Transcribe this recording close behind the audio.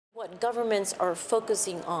What governments are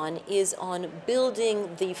focusing on is on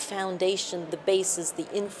building the foundation, the basis, the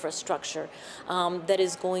infrastructure that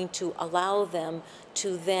is going to allow them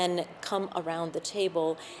to then come around the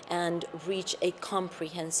table and reach a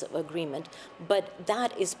comprehensive agreement. But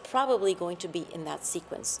that is probably going to be in that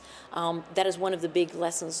sequence. That is one of the big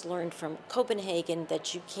lessons learned from Copenhagen,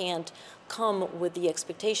 that you can't come with the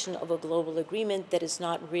expectation of a global agreement that is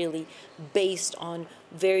not really based on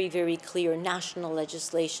very, very clear national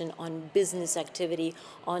legislation, on business activity,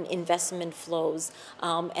 on investment flows.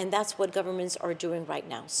 And that's what governments are doing right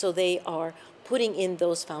now. So they are putting in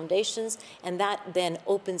those foundations, and that then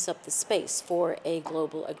opens up the space for a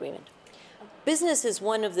global agreement. Business is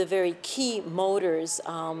one of the very key motors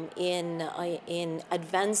in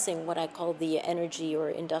advancing what I call the energy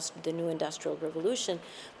or the new industrial revolution,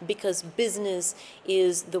 because business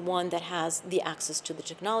is the one that has the access to the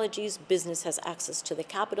technologies, business has access to the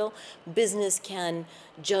capital, business can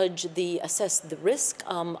assess the risk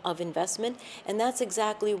of investment, and that's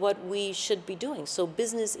exactly what we should be doing. So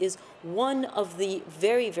business is one of the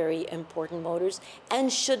very, very important motors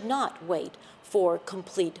and should not wait for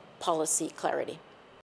complete policy clarity.